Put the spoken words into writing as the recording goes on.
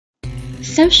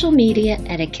Social media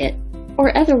etiquette,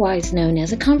 or otherwise known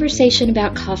as a conversation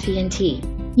about coffee and tea.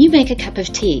 You make a cup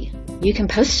of tea. You can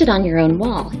post it on your own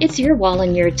wall. It's your wall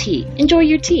and your tea. Enjoy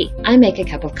your tea. I make a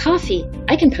cup of coffee.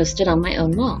 I can post it on my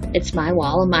own wall. It's my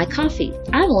wall and my coffee.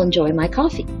 I will enjoy my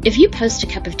coffee. If you post a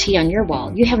cup of tea on your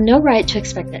wall, you have no right to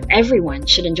expect that everyone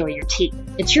should enjoy your tea.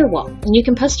 It's your wall, and you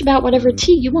can post about whatever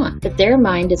tea you want, but their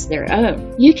mind is their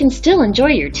own. You can still enjoy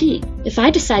your tea. If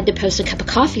I decide to post a cup of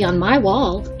coffee on my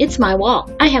wall, it's my wall.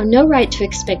 I have no right to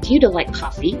expect you to like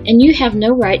coffee, and you have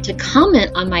no right to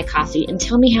comment on my coffee and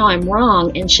tell me how I'm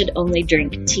wrong and should only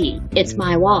drink tea. It's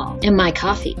my wall and my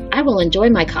coffee. I will enjoy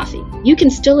my coffee. You can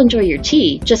still enjoy your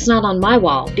tea, just not on my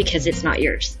wall because it's not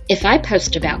yours. If I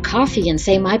post about coffee and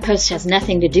say my post has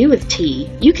nothing to do with tea,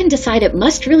 you can decide it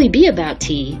must really be about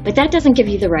tea, but that doesn't give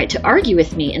you the right to argue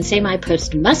with me and say my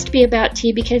post must be about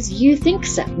tea because you think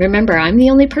so. Remember, I'm the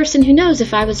only person who knows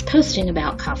if I was posting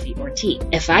about coffee or tea.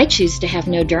 If I choose to have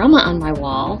no drama on my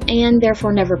wall and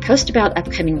therefore never post about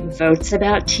upcoming votes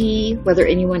about tea, whether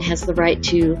anyone has the right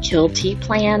to kill tea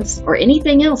plants, or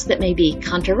anything else that may be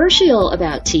controversial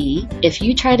about tea, if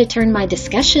you try to turn my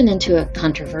discussion into a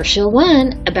controversial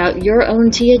one about your own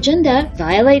tea agenda,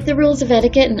 violate the rules of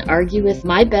etiquette, and argue with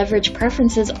my beverage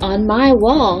preferences on my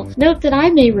wall, note that I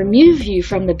may remove you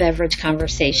from the beverage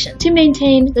conversation to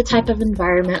maintain the type of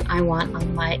environment I want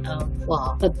on my own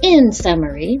wall. But in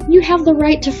summary, you have the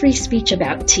right to free speech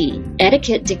about tea.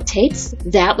 Etiquette dictates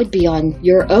that would be on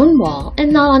your own wall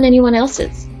and not on anyone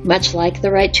else's. Much like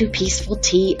the right to peaceful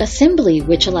tea assembly,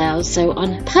 which allows so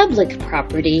on public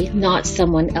property, not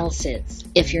someone else's.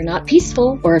 If you're not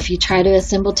peaceful, or if you try to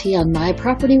assemble tea on my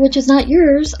property which is not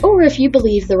yours, or if you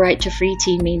believe the right to free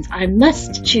tea means I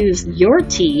must choose your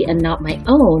tea and not my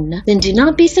own, then do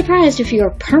not be surprised if you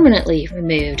are permanently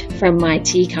removed from my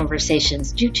tea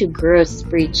conversations due to gross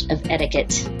breach of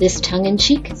etiquette. This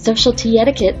tongue-in-cheek social tea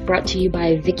etiquette brought to you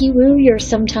by Vicky Wu, your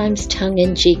sometimes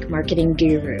tongue-in-cheek marketing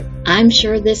guru. I'm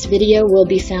sure this video will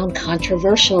be found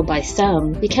controversial by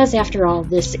some because after all,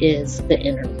 this is the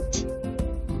internet.